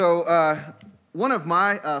One of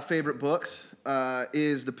my favorite books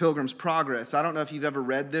is The Pilgrim's Progress. I don't know if you've ever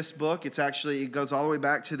read this book. It goes all the way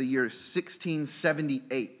back to the year 1678.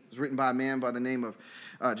 It was written by a man by the name of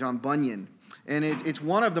John Bunyan. And it's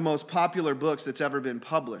one of the most popular books that's ever been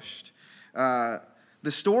published. The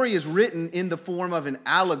story is written in the form of an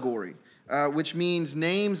allegory, which means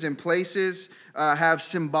names and places have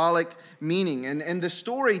symbolic meaning. And the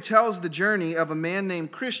story tells the journey of a man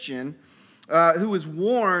named Christian who was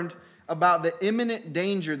warned about the imminent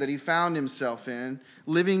danger that he found himself in,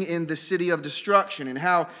 living in the city of destruction, and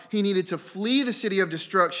how he needed to flee the city of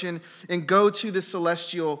destruction and go to the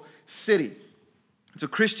celestial city. So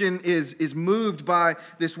Christian is moved by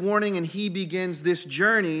this warning, and he begins this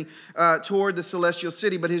journey toward the celestial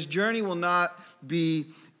city. But his journey will not be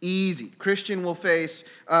easy. Christian will face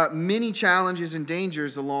many challenges and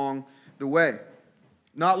dangers along the way.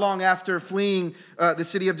 Not long after fleeing the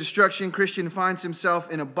city of destruction, Christian finds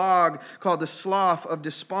himself in a bog called the Slough of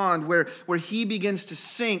Despond, where he begins to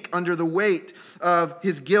sink under the weight of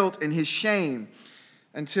his guilt and his shame,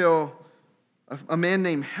 until a man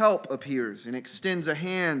named Help appears and extends a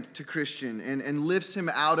hand to Christian and lifts him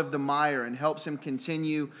out of the mire and helps him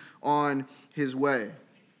continue on his way.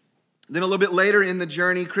 Then a little bit later in the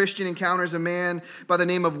journey, Christian encounters a man by the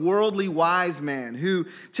name of Worldly Wise Man, who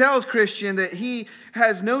tells Christian that he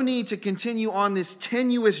has no need to continue on this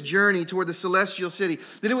tenuous journey toward the celestial city,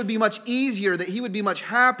 that it would be much easier, that he would be much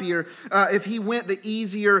happier if he went the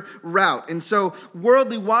easier route. And so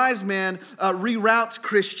Worldly Wise Man reroutes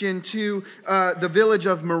Christian to the village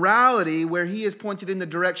of Morality, where he is pointed in the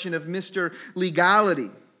direction of Mr.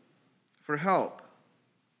 Legality for help.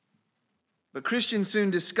 But Christian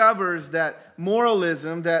soon discovers that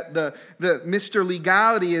moralism, that the Mr.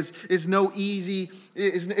 Legality is it's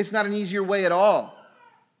not an easier way at all.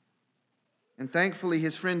 And thankfully,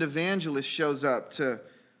 his friend Evangelist shows up to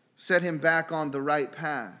set him back on the right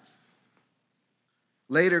path.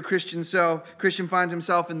 Later, Christian finds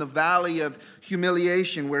himself in the valley of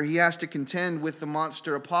humiliation, where he has to contend with the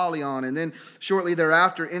monster Apollyon, and then shortly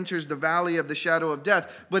thereafter enters the valley of the shadow of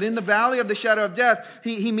death. But in the valley of the shadow of death,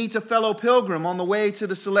 he meets a fellow pilgrim on the way to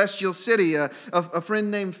the celestial city, a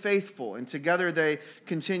friend named Faithful, and together they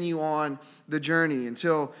continue on the journey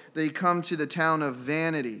until they come to the town of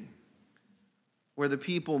Vanity, where the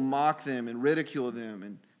people mock them and ridicule them,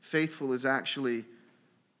 and Faithful is actually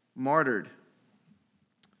martyred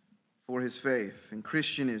for his faith, and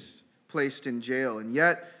Christian is placed in jail, and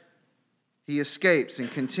yet he escapes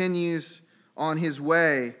and continues on his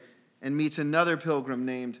way and meets another pilgrim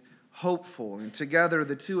named Hopeful, and together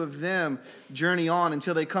the two of them journey on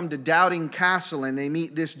until they come to Doubting Castle, and they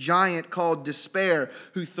meet this giant called Despair,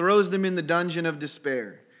 who throws them in the dungeon of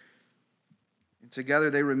despair. And together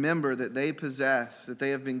they remember that they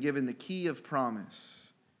have been given the key of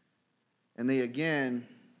promise, and they again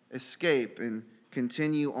escape and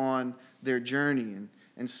continue on their journey.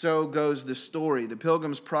 And so goes the story. The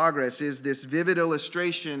Pilgrim's Progress is this vivid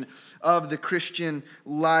illustration of the Christian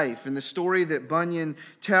life. And the story that Bunyan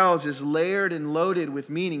tells is layered and loaded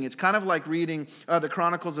with meaning. It's kind of like reading the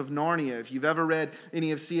Chronicles of Narnia. If you've ever read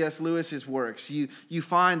any of C.S. Lewis's works, you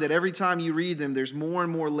find that every time you read them, there's more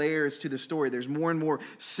and more layers to the story. There's more and more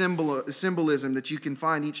symbolism that you can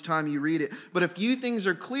find each time you read it. But a few things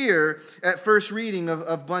are clear at first reading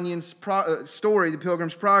of Bunyan's story, The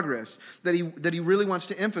Pilgrim's Progress, that he really wants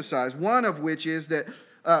to emphasize. One of which is that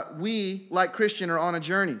we, like Christian, are on a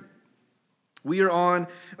journey. We are on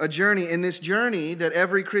a journey, and this journey that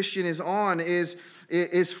every Christian is on is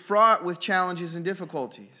fraught with challenges and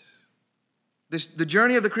difficulties. The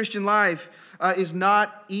journey of the Christian life is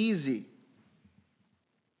not easy.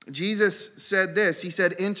 Jesus said this. He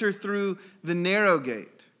said, "Enter through the narrow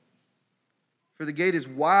gate. For the gate is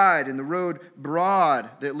wide and the road broad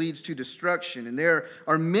that leads to destruction, and there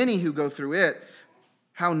are many who go through it.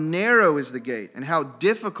 How narrow is the gate, and how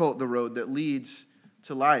difficult the road that leads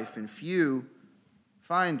to life, and few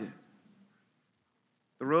find it."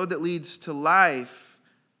 The road that leads to life,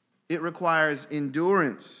 it requires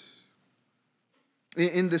endurance.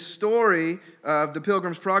 In the story of the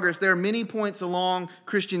Pilgrim's Progress, there are many points along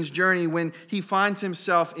Christian's journey when he finds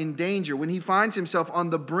himself in danger, when he finds himself on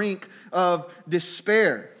the brink of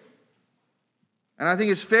despair. And I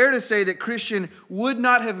think it's fair to say that Christian would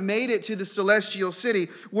not have made it to the celestial city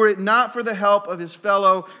were it not for the help of his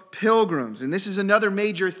fellow pilgrims. And this is another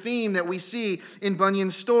major theme that we see in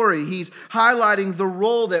Bunyan's story. He's highlighting the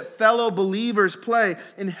role that fellow believers play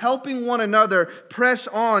in helping one another press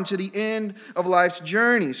on to the end of life's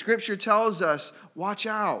journey. Scripture tells us, watch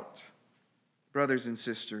out, brothers and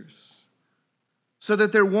sisters. so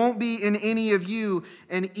that there won't be in any of you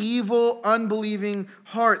an evil, unbelieving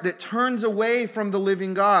heart that turns away from the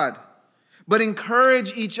living God. But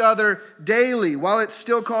encourage each other daily while it's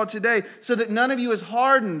still called today, so that none of you is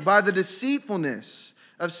hardened by the deceitfulness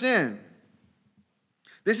of sin.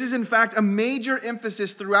 This is, in fact, a major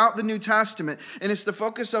emphasis throughout the New Testament, and it's the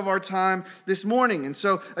focus of our time this morning. And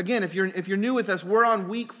so, again, if you're new with us, we're on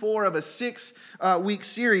week 4 of a 6-week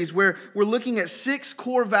series where we're looking at 6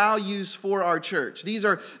 core values for our church. These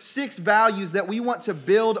are 6 values that we want to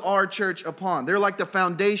build our church upon. They're like the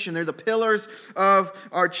foundation. They're the pillars of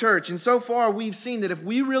our church. And so far, we've seen that if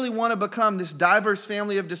we really want to become this diverse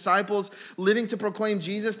family of disciples living to proclaim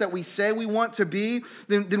Jesus that we say we want to be,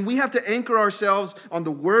 then we have to anchor ourselves on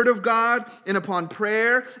the Word of God and upon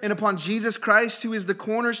prayer and upon Jesus Christ, who is the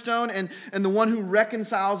cornerstone and the one who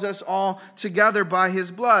reconciles us all together by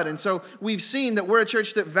His blood. And so we've seen that we're a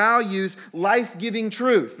church that values life-giving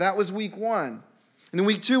truth. That was week 1. And in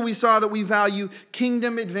week 2, we saw that we value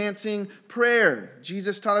kingdom-advancing prayer.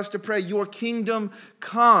 Jesus taught us to pray, "Your kingdom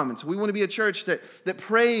come." And so we want to be a church that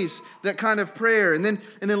prays that kind of prayer. And then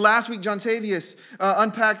last week, John Tavius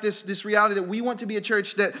unpacked this reality that we want to be a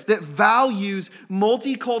church that values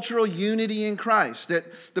multicultural unity in Christ. That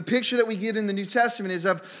the picture that we get in the New Testament is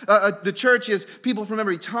of the church is people from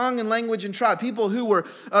every tongue and language and tribe, people who were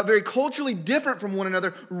very culturally different from one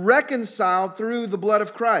another, reconciled through the blood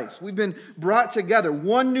of Christ. We've been brought together,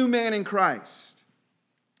 one new man in Christ.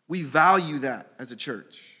 We value that as a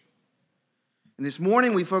church. And this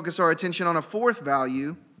morning we focus our attention on a 4th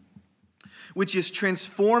value, which is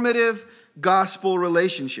transformative gospel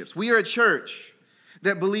relationships. We are a church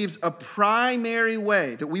that believes a primary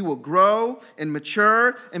way that we will grow and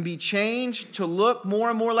mature and be changed to look more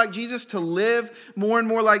and more like Jesus, to live more and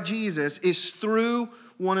more like Jesus, is through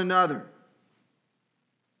one another.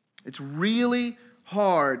 It's really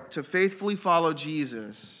hard to faithfully follow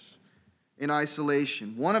Jesus in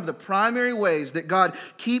isolation. One of the primary ways that God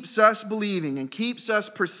keeps us believing and keeps us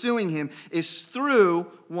pursuing Him is through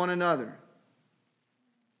one another.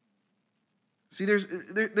 See,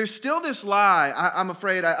 there's still this lie, I'm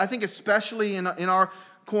afraid, I think especially in our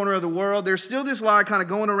corner of the world, there's still this lie kind of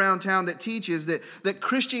going around town that teaches that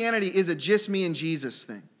Christianity is a just me and Jesus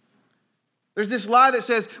thing. There's this lie that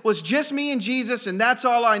says, well, it's just me and Jesus and that's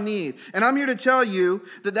all I need. And I'm here to tell you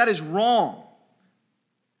that is wrong.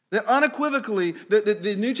 That unequivocally,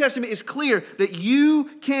 the New Testament is clear that you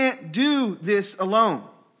can't do this alone.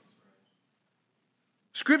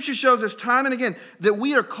 Scripture shows us time and again that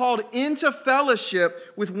we are called into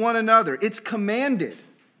fellowship with one another. It's commanded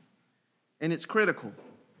and it's critical.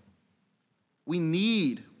 We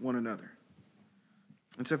need one another.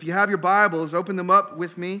 And so if you have your Bibles, open them up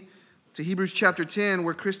with me to Hebrews chapter 10,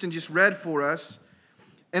 where Kristen just read for us.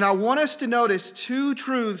 And I want us to notice 2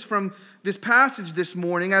 truths from this passage this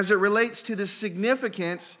morning as it relates to the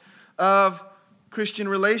significance of Christian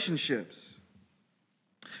relationships.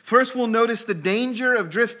 First, we'll notice the danger of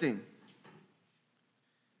drifting.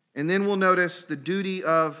 And then we'll notice the duty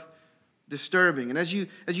of disturbing. And as you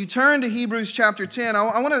turn to Hebrews chapter 10,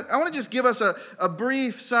 I want to just give us a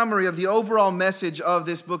brief summary of the overall message of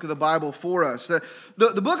this book of the Bible for us. The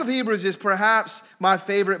book of Hebrews is perhaps my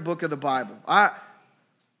favorite book of the Bible.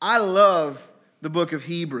 I love the book of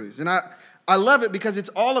Hebrews. And I love it because it's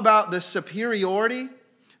all about the superiority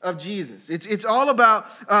of Jesus. It's all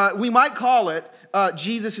about, we might call it,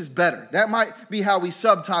 Jesus is better. That might be how we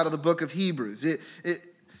subtitle the book of Hebrews.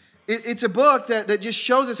 It's a book that just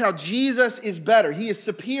shows us how Jesus is better. He is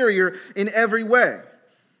superior in every way.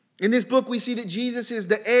 In this book, we see that Jesus is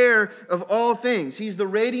the heir of all things. He's the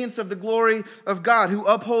radiance of the glory of God who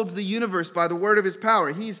upholds the universe by the word of His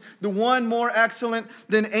power. He's the one more excellent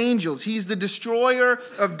than angels. He's the destroyer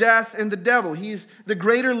of death and the devil. He's the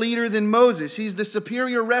greater leader than Moses. He's the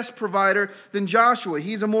superior rest provider than Joshua.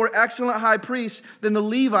 He's a more excellent high priest than the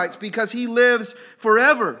Levites because He lives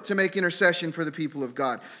forever to make intercession for the people of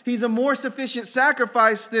God. He's a more sufficient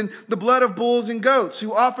sacrifice than the blood of bulls and goats,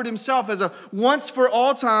 who offered Himself as a once for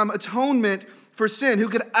all time atonement for sin, who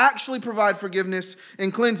could actually provide forgiveness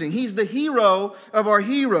and cleansing. He's the hero of our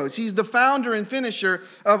heroes. He's the founder and finisher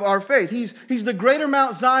of our faith. He's the greater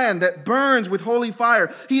Mount Zion that burns with holy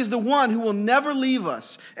fire. He is the one who will never leave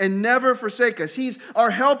us and never forsake us. He's our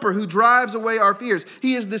helper who drives away our fears.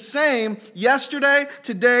 He is the same yesterday,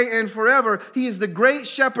 today, and forever. He is the great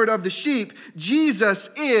shepherd of the sheep. Jesus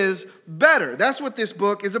is better. That's what this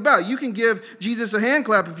book is about. You can give Jesus a hand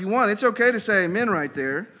clap if you want. It's okay to say amen right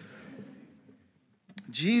there.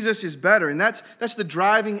 Jesus is better. And that's the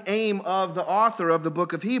driving aim of the author of the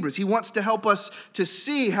book of Hebrews. He wants to help us to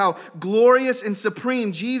see how glorious and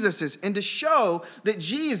supreme Jesus is, and to show that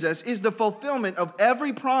Jesus is the fulfillment of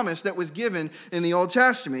every promise that was given in the Old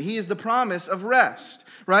Testament. He is the promise of rest,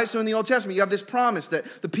 right? So in the Old Testament, you have this promise that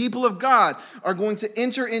the people of God are going to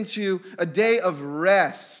enter into a day of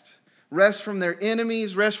rest. Rest from their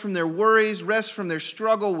enemies, rest from their worries, rest from their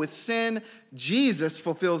struggle with sin. Jesus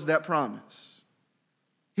fulfills that promise.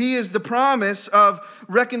 He is the promise of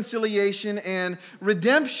reconciliation and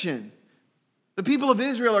redemption. The people of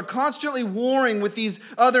Israel are constantly warring with these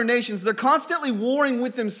other nations. They're constantly warring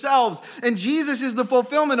with themselves. And Jesus is the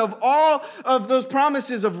fulfillment of all of those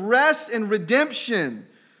promises of rest and redemption.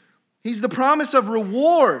 He's the promise of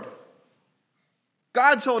reward.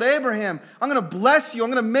 God told Abraham, I'm going to bless you. I'm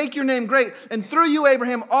going to make your name great. And through you,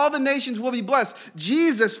 Abraham, all the nations will be blessed.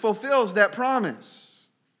 Jesus fulfills that promise.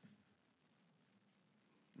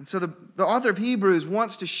 And so the author of Hebrews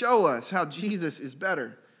wants to show us how Jesus is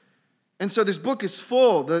better. And so this book is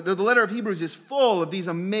full, the letter of Hebrews is full of these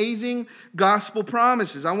amazing gospel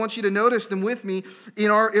promises. I want you to notice them with me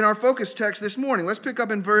in our focus text this morning. Let's pick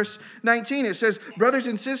up in verse 19. It says, brothers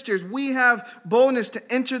and sisters, we have boldness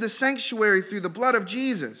to enter the sanctuary through the blood of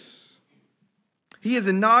Jesus. He has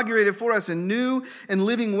inaugurated for us a new and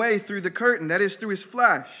living way through the curtain, that is, through his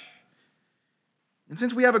flesh. And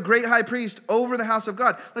since we have a great high priest over the house of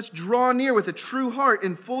God, let's draw near with a true heart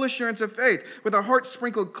in full assurance of faith, with our hearts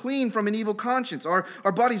sprinkled clean from an evil conscience, our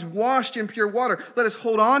bodies washed in pure water. Let us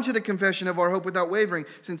hold on to the confession of our hope without wavering,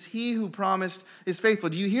 since he who promised is faithful.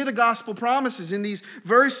 Do you hear the gospel promises in these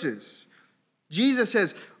verses? Jesus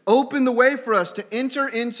has opened the way for us to enter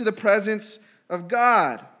into the presence of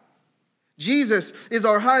God. Jesus is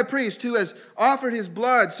our high priest who has offered his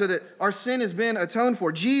blood so that our sin has been atoned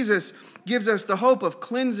for. Jesus gives us the hope of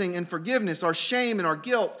cleansing and forgiveness. Our shame and our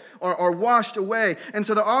guilt are washed away. And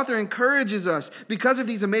so the author encourages us, because of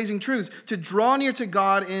these amazing truths, to draw near to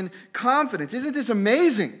God in confidence. Isn't this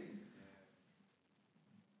amazing?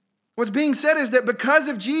 What's being said is that because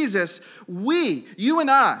of Jesus, you and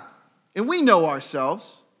I, and we know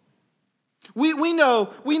ourselves. We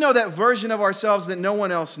know that version of ourselves that no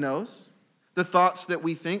one else knows. The thoughts that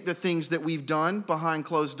we think, the things that we've done behind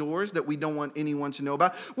closed doors that we don't want anyone to know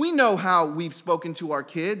about. We know how we've spoken to our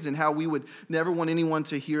kids and how we would never want anyone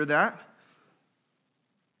to hear that.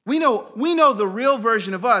 We know the real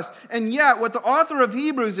version of us. And yet what the author of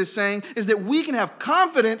Hebrews is saying is that we can have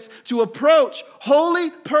confidence to approach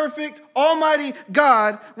holy, perfect, almighty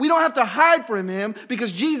God. We don't have to hide from him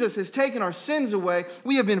because Jesus has taken our sins away.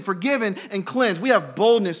 We have been forgiven and cleansed. We have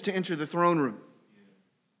boldness to enter the throne room.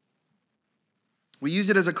 We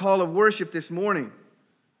use it as a call of worship this morning.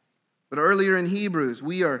 But earlier in Hebrews,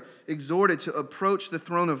 we are exhorted to approach the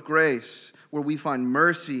throne of grace where we find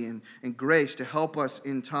mercy and grace to help us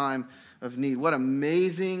in time of need. What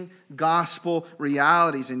amazing gospel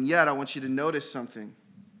realities. And yet, I want you to notice something.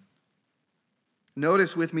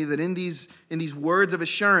 Notice with me that in these words of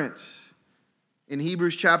assurance, in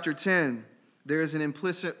Hebrews chapter 10, there is an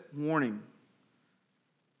implicit warning.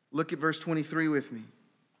 Look at verse 23 with me.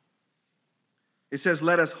 It says,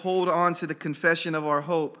 let us hold on to the confession of our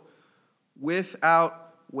hope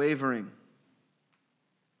without wavering,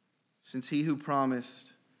 since he who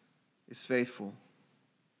promised is faithful.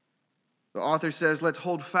 The author says, let's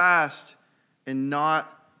hold fast and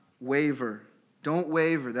not waver. Don't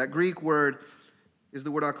waver. That Greek word is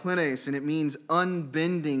the word aklenes, and it means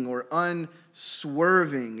unbending or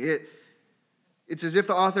unswerving. It's as if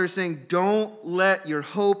the author is saying, don't let your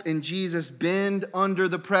hope in Jesus bend under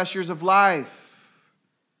the pressures of life.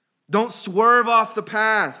 Don't swerve off the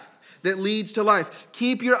path that leads to life.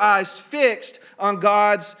 Keep your eyes fixed on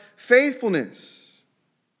God's faithfulness.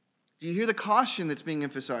 Do you hear the caution that's being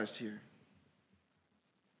emphasized here?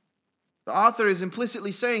 The author is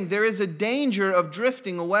implicitly saying there is a danger of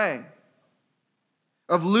drifting away,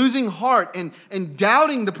 of losing heart and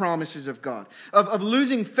doubting the promises of God, of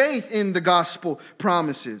losing faith in the gospel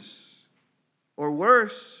promises, or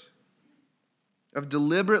worse, of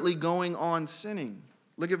deliberately going on sinning.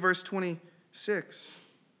 Look at verse 26.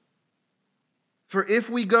 For if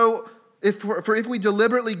we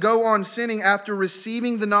deliberately go on sinning after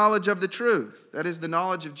receiving the knowledge of the truth, that is the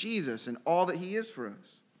knowledge of Jesus and all that he is for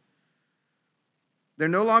us, there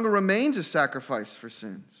no longer remains a sacrifice for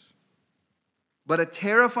sins, but a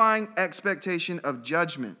terrifying expectation of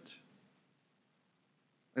judgment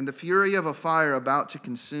and the fury of a fire about to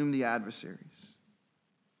consume the adversaries.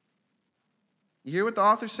 You hear what the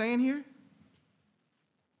author's saying here?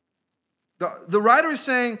 The writer is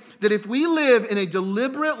saying that if we live in a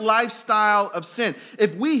deliberate lifestyle of sin,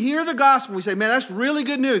 if we hear the gospel, we say, man, that's really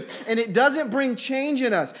good news, and it doesn't bring change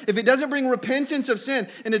in us, if it doesn't bring repentance of sin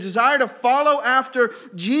and a desire to follow after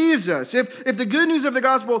Jesus, if the good news of the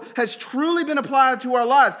gospel has truly been applied to our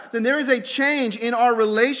lives, then there is a change in our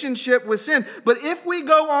relationship with sin. But if we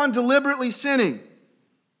go on deliberately sinning,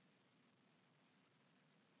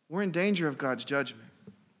 we're in danger of God's judgment.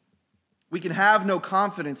 We can have no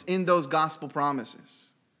confidence in those gospel promises.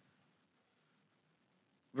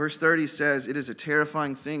 Verse 30 says, it is a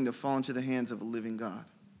terrifying thing to fall into the hands of a living God.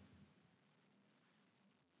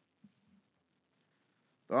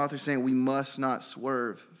 The author is saying we must not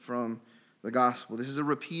swerve from the gospel. This is a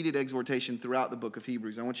repeated exhortation throughout the book of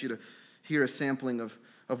Hebrews. I want you to hear a sampling of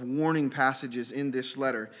warning passages in this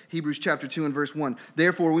letter. Hebrews chapter 2 and verse 1.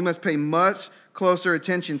 Therefore, we must pay much closer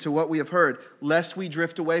attention to what we have heard, lest we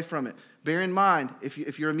drift away from it. Bear in mind, if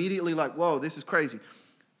you're immediately like, whoa, this is crazy.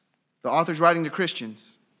 The author's writing to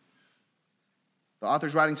Christians. The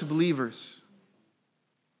author's writing to believers.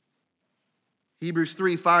 Hebrews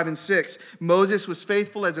 3, 5, and 6. Moses was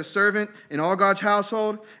faithful as a servant in all God's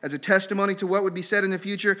household, as a testimony to what would be said in the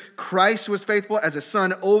future. Christ was faithful as a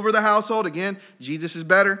son over the household. Again, Jesus is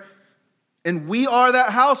better. And we are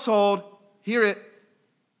that household, hear it,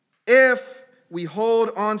 if we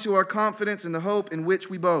hold on to our confidence in the hope in which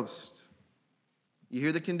we boast. You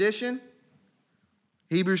hear the condition?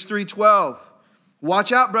 Hebrews 3:12.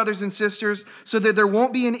 Watch out, brothers and sisters, so that there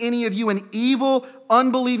won't be in any of you an evil,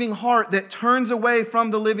 unbelieving heart that turns away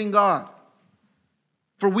from the living God.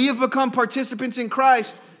 For we have become participants in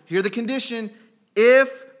Christ, hear the condition,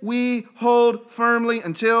 if we hold firmly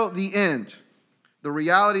until the end. The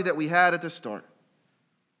reality that we had at the start.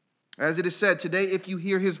 As it is said, today if you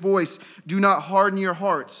hear his voice, do not harden your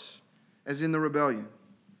hearts as in the rebellion.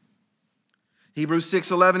 Hebrews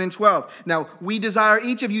 6, 11, and 12. Now, we desire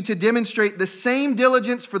each of you to demonstrate the same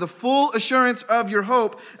diligence for the full assurance of your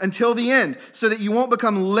hope until the end, so that you won't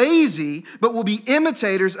become lazy, but will be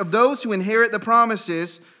imitators of those who inherit the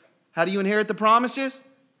promises. How do you inherit the promises?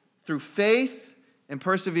 Through faith and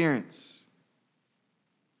perseverance.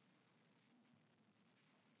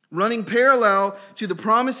 Running parallel to the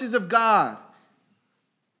promises of God.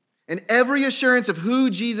 And every assurance of who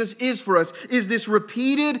Jesus is for us is this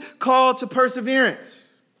repeated call to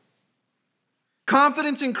perseverance.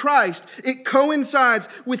 Confidence in Christ, it coincides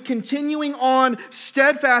with continuing on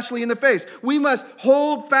steadfastly in the faith. We must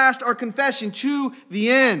hold fast our confession to the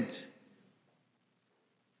end.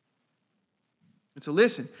 And so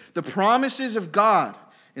listen, the promises of God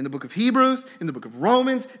in the book of Hebrews, in the book of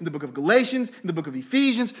Romans, in the book of Galatians, in the book of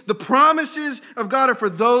Ephesians, the promises of God are for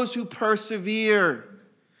those who persevere.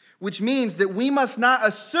 Which means that we must not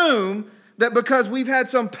assume that because we've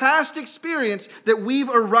had some past experience that we've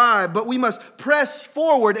arrived, but we must press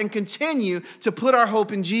forward and continue to put our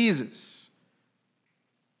hope in Jesus.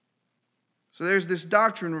 So there's this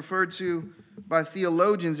doctrine referred to by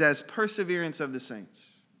theologians as perseverance of the saints.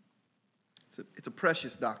 It's a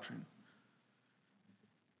precious doctrine.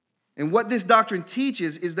 And what this doctrine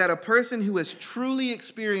teaches is that a person who has truly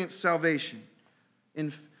experienced salvation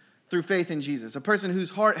through faith in Jesus, a person whose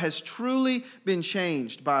heart has truly been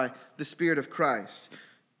changed by the Spirit of Christ,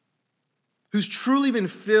 who's truly been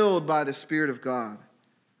filled by the Spirit of God,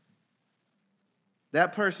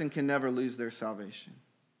 that person can never lose their salvation.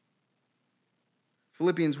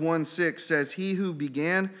 Philippians 1:6 says, he who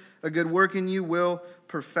began a good work in you will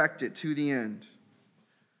perfect it to the end.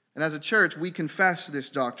 And as a church, we confess this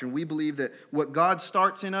doctrine. We believe that what God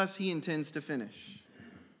starts in us, he intends to finish.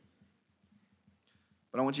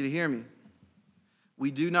 But I want you to hear me.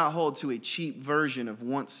 We do not hold to a cheap version of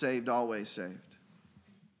once saved, always saved.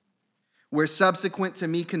 Where subsequent to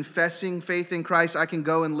me confessing faith in Christ, I can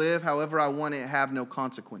go and live however I want and have no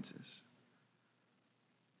consequences.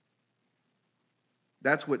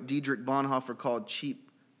 That's what Dietrich Bonhoeffer called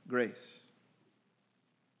cheap grace.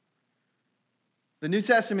 The New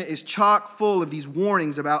Testament is chock full of these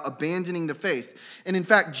warnings about abandoning the faith. And in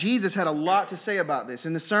fact, Jesus had a lot to say about this.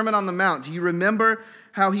 In the Sermon on the Mount, do you remember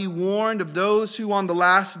how he warned of those who on the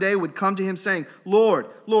last day would come to him saying, Lord,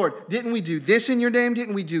 Lord, didn't we do this in your name?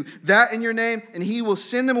 Didn't we do that in your name? And he will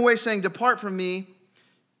send them away saying, depart from me,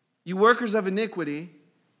 you workers of iniquity.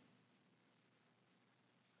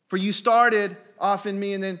 For you started off in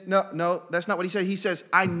me and then, no, that's not what he said. He says,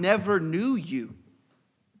 I never knew you.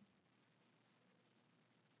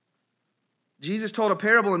 Jesus told a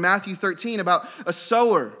parable in Matthew 13 about a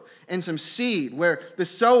sower and some seed, where the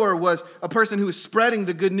sower was a person who was spreading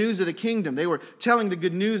the good news of the kingdom. They were telling the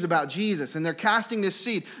good news about Jesus, and they're casting this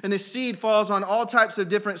seed. And this seed falls on all types of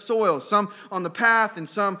different soils, some on the path, and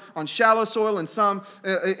some on shallow soil, and some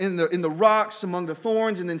in the rocks among the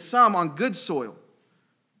thorns, and then some on good soil.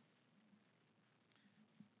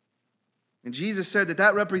 And Jesus said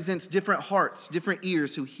that represents different hearts, different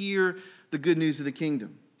ears who hear the good news of the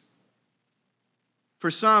kingdom. For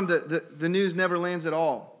some, the news never lands at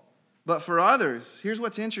all. But for others, here's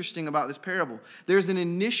what's interesting about this parable. There's an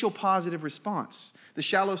initial positive response. The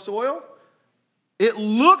shallow soil, it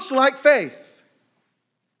looks like faith.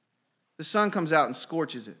 The sun comes out and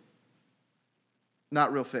scorches it.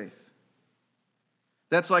 Not real faith.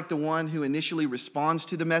 That's like the one who initially responds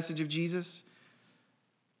to the message of Jesus,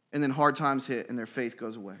 and then hard times hit and their faith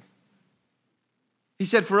goes away. He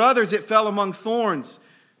said, for others, it fell among thorns.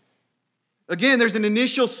 Again, there's an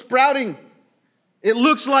initial sprouting. It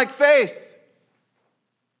looks like faith.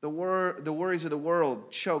 The worries of the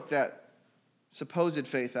world choke that supposed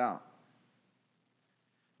faith out.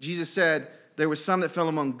 Jesus said there was some that fell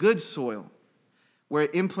among good soil, where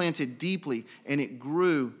it implanted deeply and it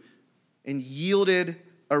grew and yielded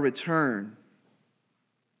a return.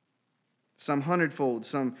 Some 100-fold,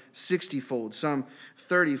 some 60-fold, some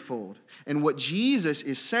 30-fold. And what Jesus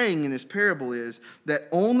is saying in this parable is that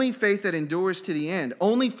only faith that endures to the end,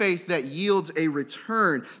 only faith that yields a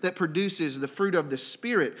return, that produces the fruit of the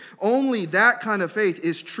Spirit, only that kind of faith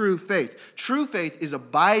is true faith. True faith is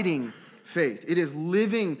abiding faith. It is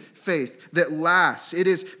living faith that lasts. It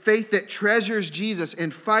is faith that treasures Jesus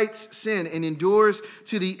and fights sin and endures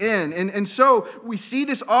to the end. And so we see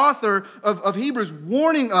this author of Hebrews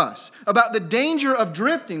warning us about the danger of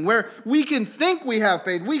drifting, where we can think we have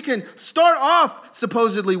faith. We can start off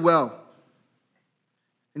supposedly well.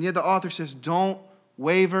 And yet the author says, don't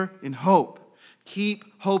waver in hope. Keep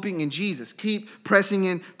hoping in Jesus. Keep pressing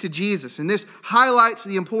into Jesus. And this highlights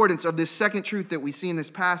the importance of this second truth that we see in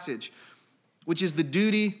this passage, which is the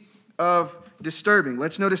duty of disturbing.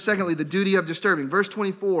 Let's notice, secondly, the duty of disturbing. Verse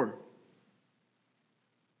 24.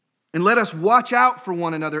 And let us watch out for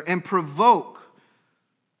one another and provoke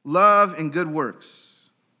love and good works,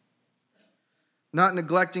 not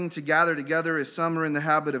neglecting to gather together as some are in the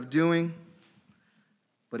habit of doing,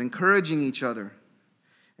 but encouraging each other,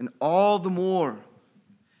 and all the more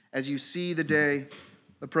as you see the day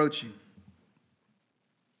approaching.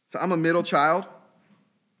 So I'm a middle child.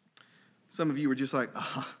 Some of you were just like,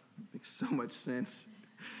 makes so much sense.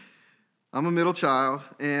 I'm a middle child,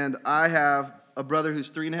 and I have a brother who's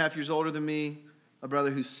 3.5 years older than me, a brother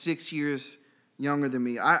who's 6 years younger than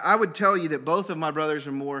me. I would tell you that both of my brothers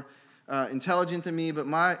are more intelligent than me, but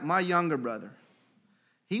my younger brother,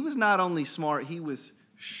 he was not only smart, he was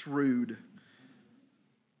shrewd.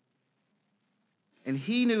 And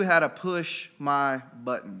he knew how to push my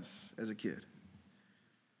buttons as a kid.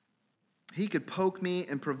 He could poke me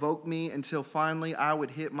and provoke me until finally I would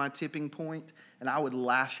hit my tipping point and I would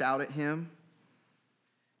lash out at him.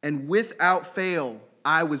 And without fail,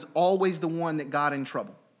 I was always the one that got in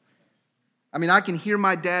trouble. I mean, I can hear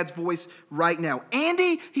my dad's voice right now.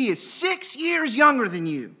 Andy, he is 6 years younger than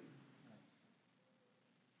you.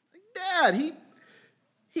 Dad,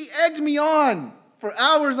 he egged me on for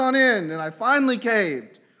hours on end, and I finally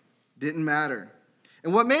caved. Didn't matter.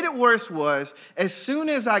 And what made it worse was, as soon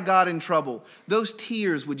as I got in trouble, those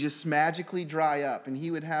tears would just magically dry up, and he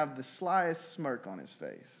would have the slyest smirk on his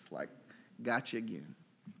face, like, gotcha again.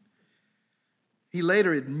 He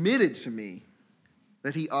later admitted to me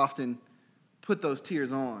that he often put those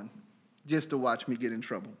tears on just to watch me get in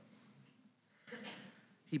trouble.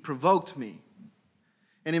 He provoked me.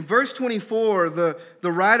 And in verse 24,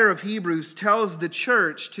 the writer of Hebrews tells the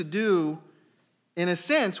church to do, in a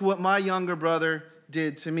sense, what my younger brother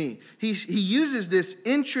did to me. He uses this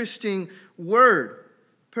interesting word,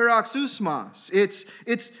 paroxysmos.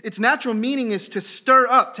 Its natural meaning is to stir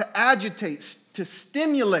up, to agitate, to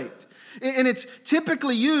stimulate. And it's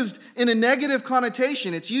typically used in a negative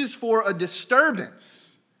connotation. It's used for a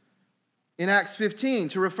disturbance in Acts 15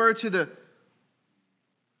 to refer to the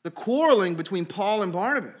quarreling between Paul and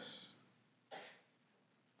Barnabas.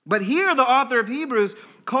 But here the author of Hebrews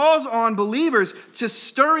calls on believers to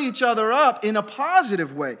stir each other up in a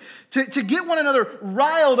positive way, to get one another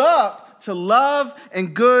riled up to love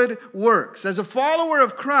and good works. As a follower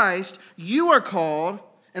of Christ, you are called,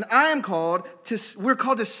 and I am called, we're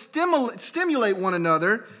called to stimulate one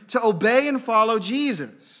another to obey and follow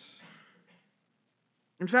Jesus.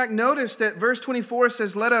 In fact, notice that verse 24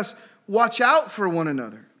 says, let us watch out for one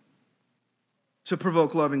another. to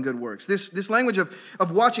provoke love and good works. This language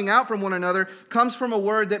of watching out from one another comes from a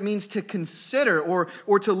word that means to consider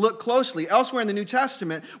or to look closely. Elsewhere in the New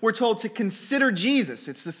Testament, we're told to consider Jesus.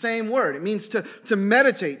 It's the same word. It means to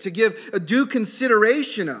meditate, to give a due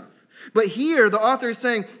consideration of. But here, the author is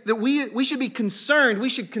saying that we should be concerned, we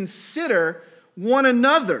should consider one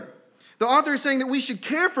another. The author is saying that we should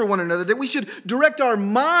care for one another, that we should direct our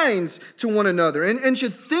minds to one another, and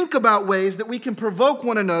should think about ways that we can provoke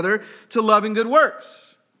one another to love and good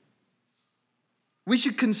works. We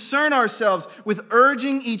should concern ourselves with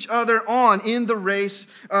urging each other on in the race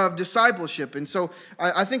of discipleship. And so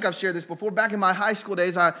I think I've shared this before. Back in my high school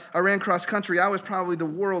days, I ran cross country. I was probably the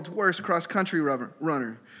world's worst cross country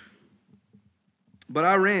runner. But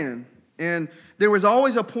I ran. And there was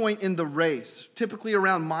always a point in the race, typically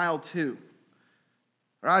around mile 2,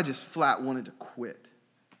 where I just flat wanted to quit.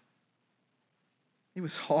 It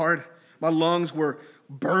was hard. My lungs were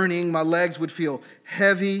burning. My legs would feel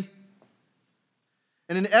heavy.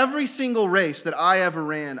 And in every single race that I ever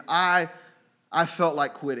ran, I felt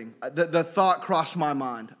like quitting. The thought crossed my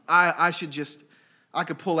mind. I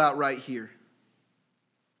could pull out right here.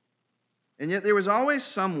 And yet there was always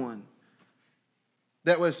someone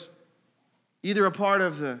that was either a part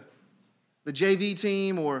of the JV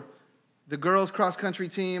team or the girls' cross-country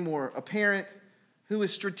team or a parent who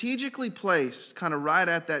was strategically placed kind of right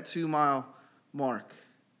at that 2-mile mark.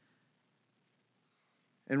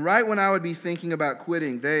 And right when I would be thinking about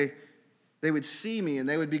quitting, they would see me and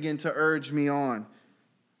they would begin to urge me on.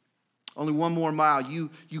 Only one more mile. You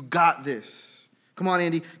got this. Come on,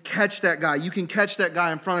 Andy, catch that guy. You can catch that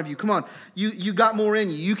guy in front of you. Come on, you got more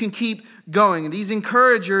in you. You can keep going. And these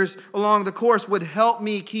encouragers along the course would help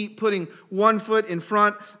me keep putting one foot in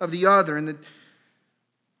front of the other. And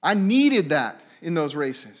I needed that in those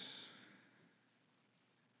races.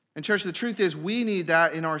 And church, the truth is we need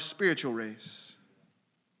that in our spiritual race.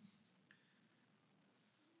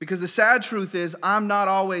 Because the sad truth is I'm not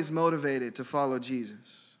always motivated to follow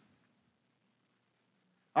Jesus.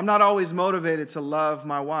 I'm not always motivated to love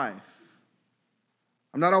my wife.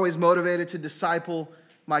 I'm not always motivated to disciple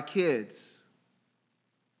my kids.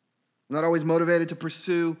 I'm not always motivated to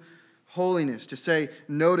pursue holiness, to say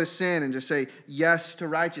no to sin and to say yes to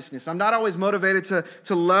righteousness. I'm not always motivated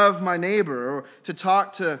to love my neighbor or to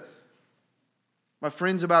talk to my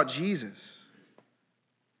friends about Jesus.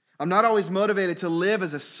 I'm not always motivated to live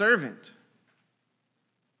as a servant,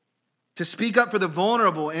 to speak up for the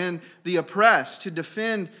vulnerable and the oppressed, to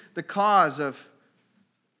defend the cause of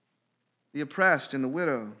the oppressed and the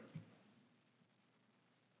widow.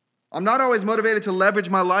 I'm not always motivated to leverage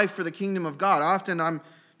my life for the kingdom of God. Often I'm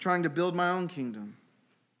trying to build my own kingdom.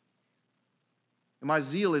 And my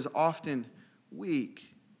zeal is often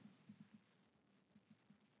weak.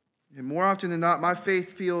 And more often than not, my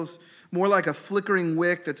faith feels more like a flickering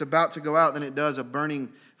wick that's about to go out than it does a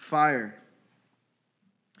burning fire.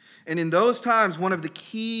 And in those times, one of the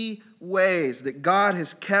key ways that God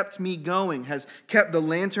has kept me going, has kept the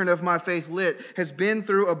lantern of my faith lit, has been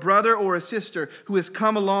through a brother or a sister who has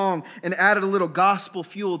come along and added a little gospel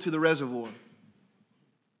fuel to the reservoir. And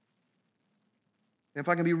if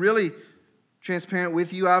I can be really transparent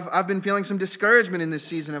with you, I've been feeling some discouragement in this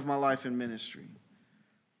season of my life in ministry.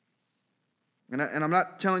 And I'm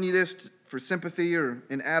not telling you this for sympathy or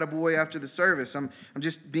an attaboy after the service. I'm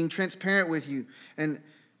just being transparent with you. And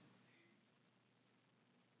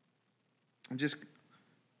I'm just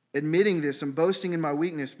admitting this and boasting in my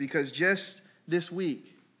weakness because just this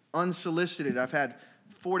week, unsolicited, I've had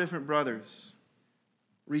 4 different brothers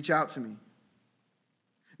reach out to me.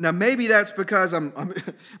 Now, maybe that's because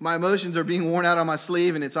my emotions are being worn out on my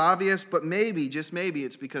sleeve and it's obvious, but maybe, just maybe,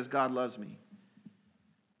 it's because God loves me.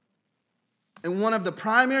 And one of the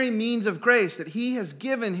primary means of grace that He has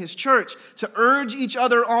given His church to urge each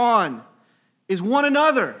other on is one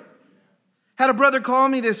another. Had a brother call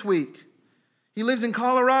me this week. He lives in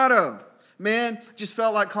Colorado. Man, just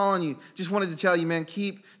felt like calling you. Just wanted to tell you, man,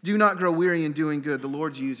 do not grow weary in doing good. The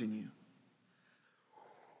Lord's using you.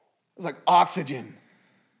 It was like oxygen.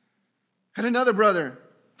 Had another brother.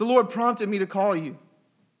 The Lord prompted me to call you.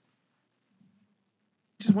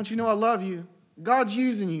 Just want you to know I love you. God's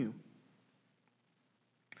using you.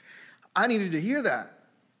 I needed to hear that.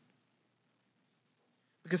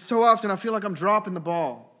 Because so often I feel like I'm dropping the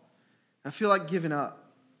ball. I feel like giving up.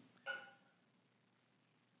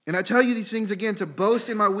 And I tell you these things again to boast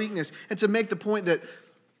in my weakness and to make the point that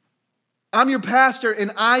I'm your pastor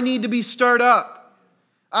and I need to be stirred up.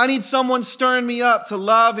 I need someone stirring me up to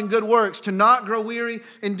love and good works, to not grow weary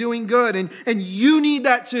in doing good. And you need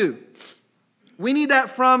that too. We need that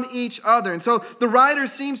from each other. And so the writer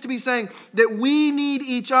seems to be saying that we need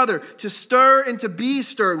each other to stir and to be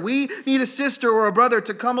stirred. We need a sister or a brother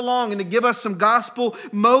to come along and to give us some gospel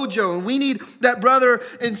mojo. And we need that brother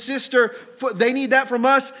and sister, they need that from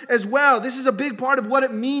us as well. This is a big part of what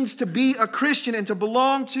it means to be a Christian and to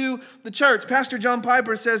belong to the church. Pastor John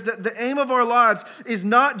Piper says that the aim of our lives is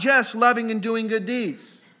not just loving and doing good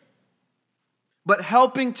deeds, but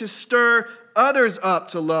helping to stir others up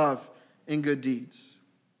to love and good deeds.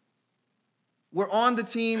 We're on the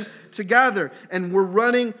team together and we're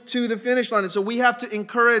running to the finish line. And so we have to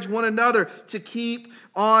encourage one another to keep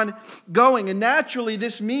on going. And naturally,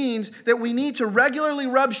 this means that we need to regularly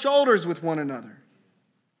rub shoulders with one another.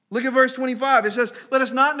 Look at verse 25. It says, "Let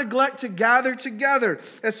us not neglect to gather together,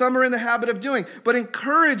 as some are in the habit of doing, but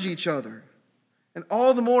encourage each other, and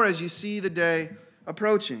all the more as you see the day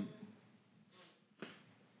approaching."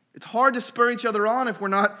 It's hard to spur each other on if we're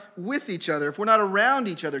not with each other, if we're not around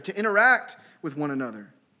each other to interact with one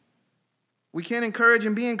another. We can't encourage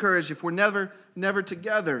and be encouraged if we're never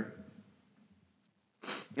together.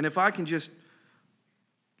 And if I can just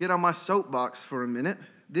get on my soapbox for a minute,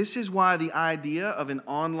 this is why the idea of an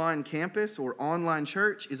online campus or online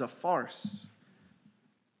church is a farce.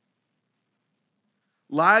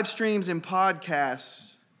 Live streams and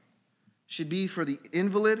podcasts should be for the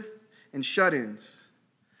invalid and shut-ins,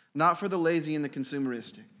 not for the lazy and the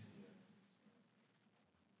consumeristic.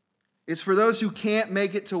 It's for those who can't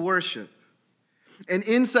make it to worship. And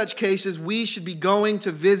in such cases, we should be going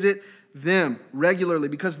to visit them regularly,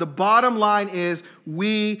 because the bottom line is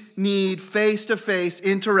we need face-to-face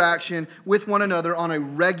interaction with one another on a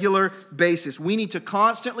regular basis. We need to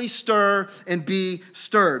constantly stir and be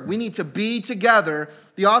stirred. We need to be together,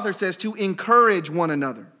 the author says, to encourage one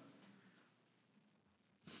another.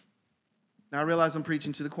 Now I realize I'm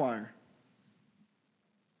preaching to the choir.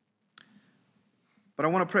 But I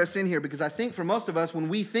want to press in here because I think for most of us, when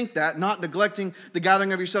we think that, not neglecting the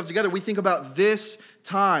gathering of yourselves together, we think about this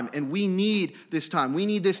time, and we need this time. We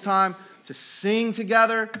need this time to sing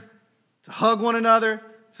together, to hug one another,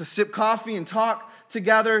 to sip coffee and talk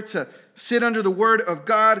together, to sit under the Word of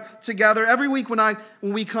God together. Every week when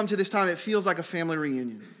we come to this time, it feels like a family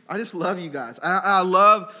reunion. I just love you guys. I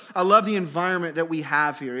love the environment that we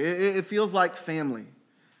have here. It feels like family.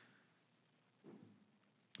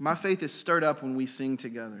 My faith is stirred up when we sing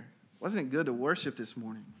together. Wasn't it good to worship this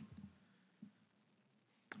morning?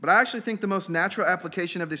 But I actually think the most natural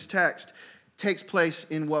application of this text takes place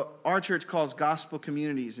in what our church calls gospel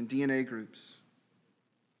communities and DNA groups.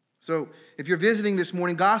 So if you're visiting this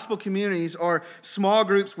morning, gospel communities are small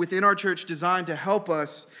groups within our church designed to help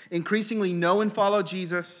us increasingly know and follow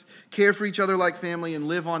Jesus, care for each other like family, and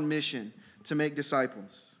live on mission to make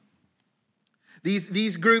disciples.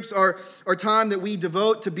 These groups are time that we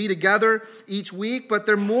devote to be together each week, but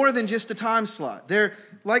they're more than just a time slot. They're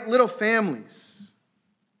like little families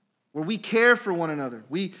where we care for one another.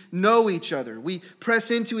 We know each other. We press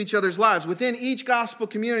into each other's lives. Within each gospel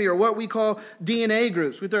community are what we call DNA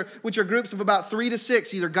groups, which are groups of about 3 to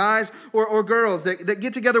 6, either guys or girls, that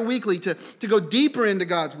get together weekly to go deeper into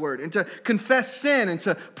God's Word and to confess sin and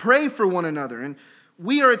to pray for one another. And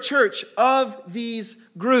we are a church of these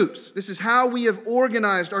groups. This is how we have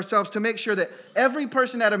organized ourselves to make sure that every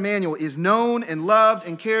person at Emmanuel is known and loved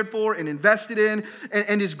and cared for and invested in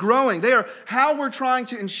and is growing. They are how we're trying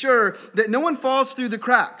to ensure that no one falls through the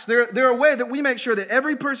cracks. They're a way that we make sure that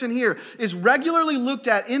every person here is regularly looked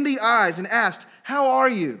at in the eyes and asked, "How are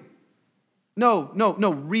you?" No,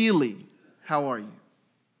 really, how are you?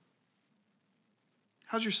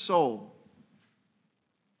 How's your soul?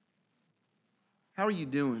 How are you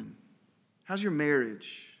doing? How's your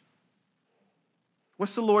marriage?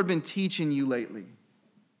 What's the Lord been teaching you lately?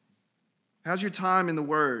 How's your time in the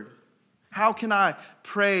Word? How can I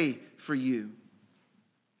pray for you?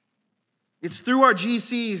 It's through our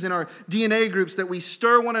GCs and our DNA groups that we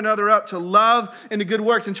stir one another up to love and to good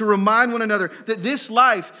works and to remind one another that this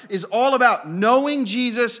life is all about knowing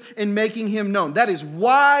Jesus and making Him known. That is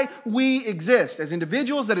why we exist as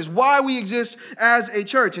individuals. That is why we exist as a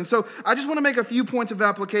church. And so I just want to make a few points of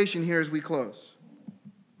application here as we close.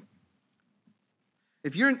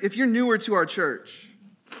 If you're newer to our church,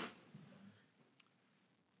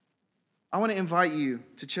 I want to invite you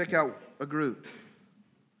to check out a group.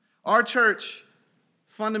 Our church,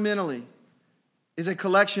 fundamentally, is a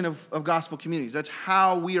collection of gospel communities. That's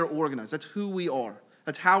how we are organized. That's who we are.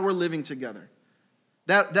 That's how we're living together.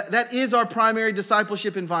 That is our primary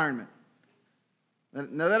discipleship environment.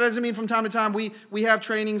 Now, that doesn't mean from time to time we have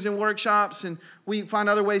trainings and workshops and we find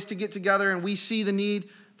other ways to get together and we see the need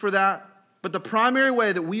for that. But the primary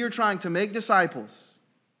way that we are trying to make disciples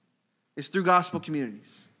is through gospel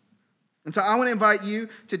communities. And so I want to invite you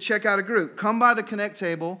to check out a group. Come by the Connect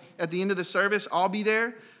table at the end of the service. I'll be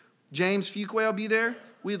there. James Fuqua will be there.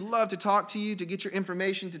 We'd love to talk to you, to get your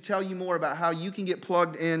information, to tell you more about how you can get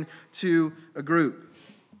plugged into a group.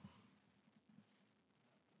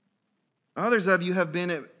 Others of you have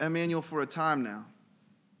been at Emmanuel for a time now.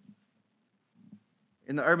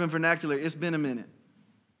 In the urban vernacular, it's been a minute.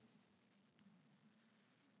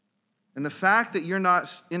 And the fact that you're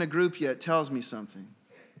not in a group yet tells me something.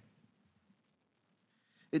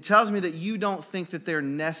 It tells me that you don't think that they're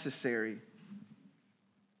necessary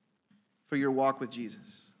for your walk with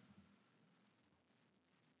Jesus.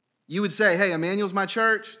 You would say, hey, Emmanuel's my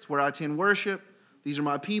church. It's where I attend worship. These are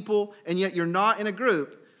my people. And yet you're not in a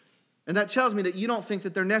group. And that tells me that you don't think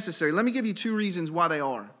that they're necessary. Let me give you 2 reasons why they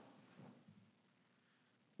are.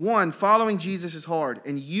 One, following Jesus is hard.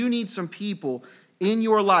 And you need some people in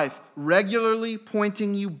your life regularly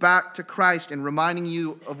pointing you back to Christ and reminding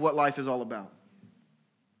you of what life is all about.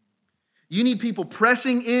 You need people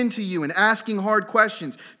pressing into you and asking hard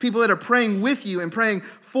questions. People that are praying with you and praying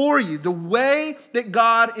for you. The way that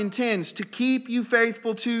God intends to keep you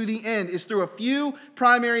faithful to the end is through a few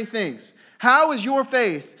primary things. How is your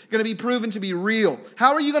faith going to be proven to be real?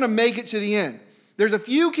 How are you going to make it to the end? There's a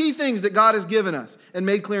few key things that God has given us and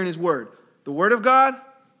made clear in His Word. The Word of God,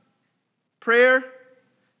 prayer,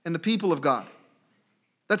 and the people of God.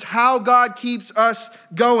 That's how God keeps us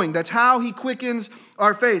going. That's how He quickens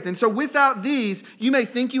our faith. And so without these, you may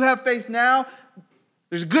think you have faith now.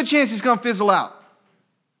 There's a good chance it's going to fizzle out.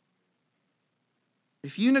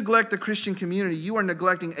 If you neglect the Christian community, you are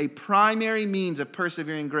neglecting a primary means of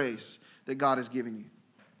persevering grace that God has given you.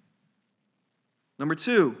 Number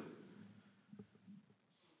 2,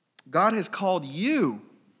 God has called you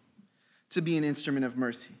to be an instrument of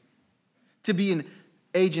mercy, to be an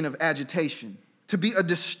agent of agitation, to be a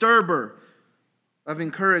disturber of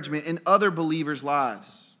encouragement in other believers'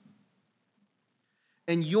 lives.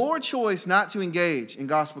 And your choice not to engage in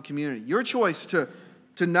gospel community, your choice to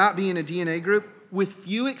not be in a DNA group, with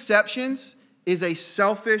few exceptions, is a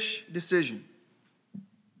selfish decision.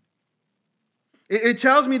 It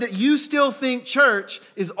tells me that you still think church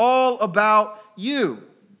is all about you.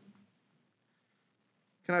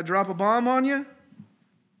 Can I drop a bomb on you?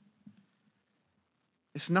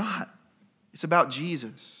 It's not. It's about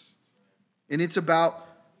Jesus. And it's about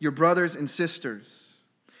your brothers and sisters.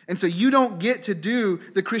 And so you don't get to do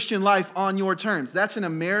the Christian life on your terms. That's an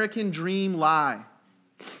American dream lie.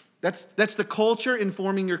 That's the culture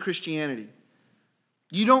informing your Christianity.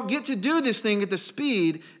 You don't get to do this thing at the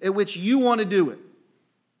speed at which you want to do it.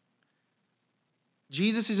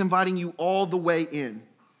 Jesus is inviting you all the way in.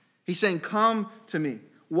 He's saying, come to me.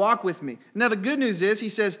 Walk with me. Now the good news is, He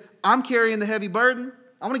says, I'm carrying the heavy burden.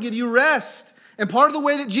 I want to give you rest. And part of the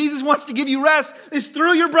way that Jesus wants to give you rest is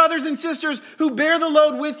through your brothers and sisters who bear the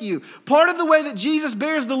load with you. Part of the way that Jesus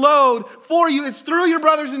bears the load for you is through your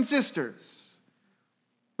brothers and sisters.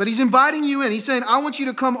 But He's inviting you in. He's saying, I want you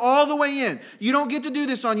to come all the way in. You don't get to do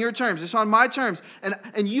this on your terms. It's on my terms.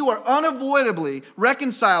 And you are unavoidably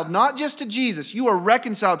reconciled, not just to Jesus. You are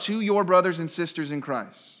reconciled to your brothers and sisters in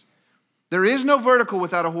Christ. There is no vertical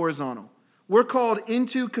without a horizontal. We're called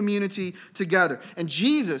into community together. And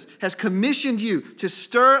Jesus has commissioned you to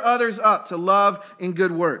stir others up to love and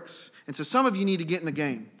good works. And so some of you need to get in the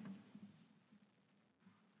game.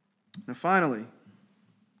 Now finally,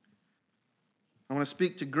 I want to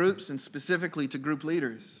speak to groups and specifically to group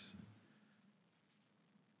leaders.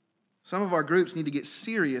 Some of our groups need to get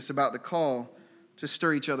serious about the call to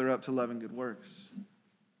stir each other up to love and good works.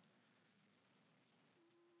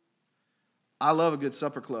 I love a good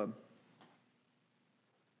supper club.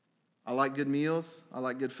 I like good meals. I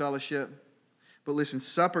like good fellowship. But listen,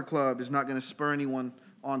 supper club is not going to spur anyone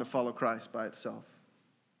on to follow Christ by itself.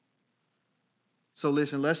 So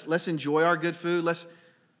listen, let's enjoy our good food.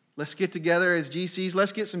 Let's get together as GCs.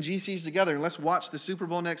 Let's get some GCs together and let's watch the Super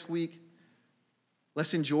Bowl next week.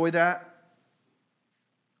 Let's enjoy that.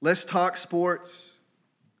 Let's talk sports.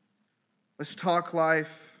 Let's talk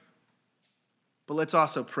life. But let's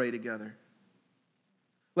also pray together.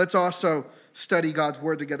 Let's also study God's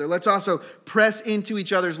Word together. Let's also press into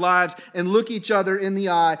each other's lives and look each other in the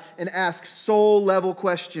eye and ask soul-level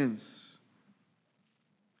questions.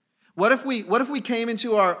 What if we came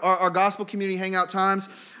into our gospel community hangout times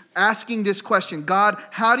asking this question: God,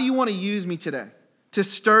 how do you want to use me today to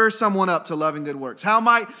stir someone up to love and good works? How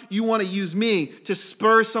might you want to use me to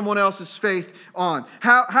spur someone else's faith on?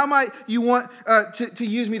 How might you want to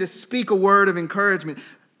use me to speak a word of encouragement?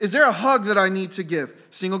 Is there a hug that I need to give?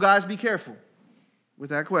 Single guys, be careful with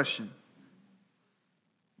that question.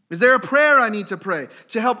 Is there a prayer I need to pray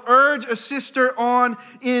to help urge a sister on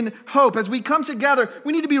in hope? As we come together,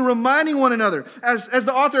 we need to be reminding one another, as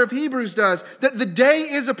the author of Hebrews does, that the day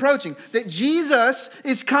is approaching, that Jesus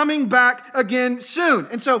is coming back again soon.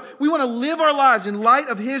 And so we want to live our lives in light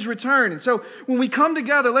of his return. And so when we come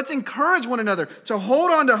together, let's encourage one another to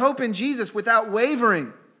hold on to hope in Jesus without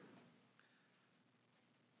wavering.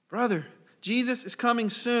 Brother, Jesus is coming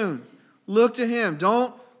soon. Look to him.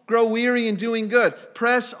 Don't grow weary in doing good.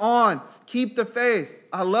 Press on. Keep the faith.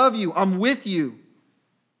 I love you. I'm with you.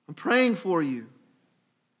 I'm praying for you.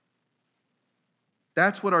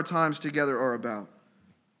 That's what our times together are about.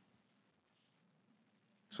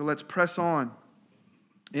 So let's press on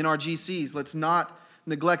in our GCs. Let's not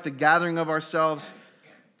neglect the gathering of ourselves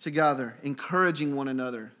together, encouraging one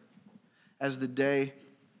another as the day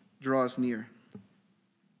draws near.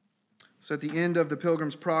 So at the end of the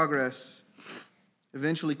Pilgrim's Progress,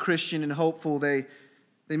 eventually Christian and hopeful, they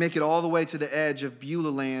make it all the way to the edge of Beulah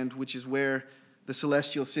land, which is where the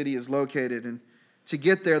celestial city is located. And to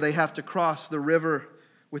get there, they have to cross the river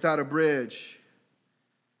without a bridge.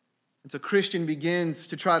 And so Christian begins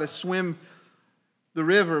to try to swim the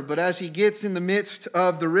river, but as he gets in the midst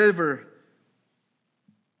of the river,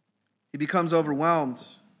 he becomes overwhelmed.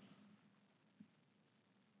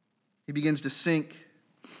 He begins to sink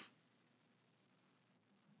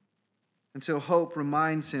until hope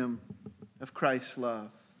reminds him of Christ's love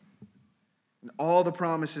and all the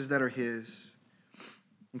promises that are his.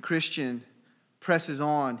 And Christian presses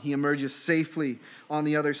on. He emerges safely on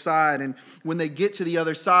the other side. And when they get to the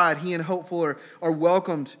other side, he and hopeful are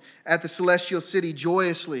welcomed at the celestial city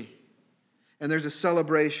joyously. And there's a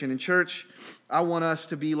celebration. In church, I want us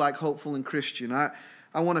to be like hopeful and Christian. I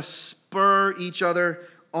want to spur each other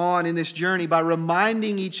on in this journey by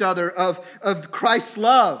reminding each other of Christ's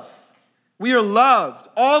love. We are loved.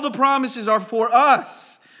 All the promises are for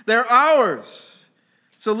us. They're ours.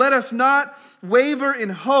 So let us not waver in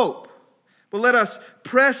hope, but let us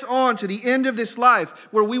press on to the end of this life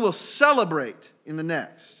where we will celebrate in the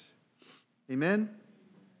next. Amen?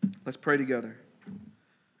 Let's pray together.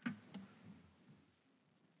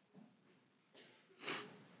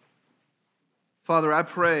 Father, I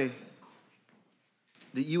pray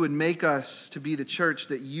that you would make us to be the church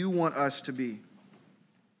that you want us to be.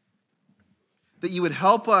 That you would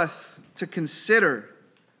help us to consider,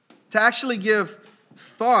 to actually give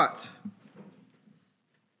thought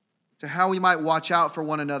to how we might watch out for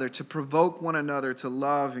one another, to provoke one another to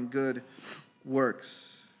love and good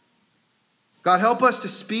works. God, help us to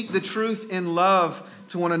speak the truth in love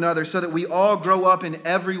to one another so that we all grow up in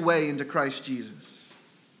every way into Christ Jesus.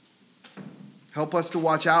 Help us to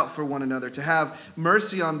watch out for one another, to have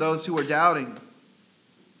mercy on those who are doubting,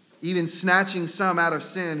 even snatching some out of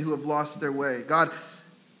sin who have lost their way. God,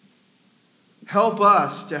 help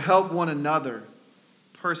us to help one another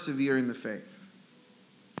persevere in the faith,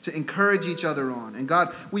 to encourage each other on. And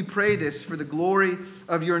God, we pray this for the glory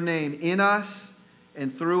of your name in us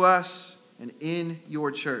and through us and in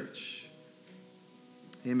your church.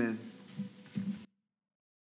 Amen.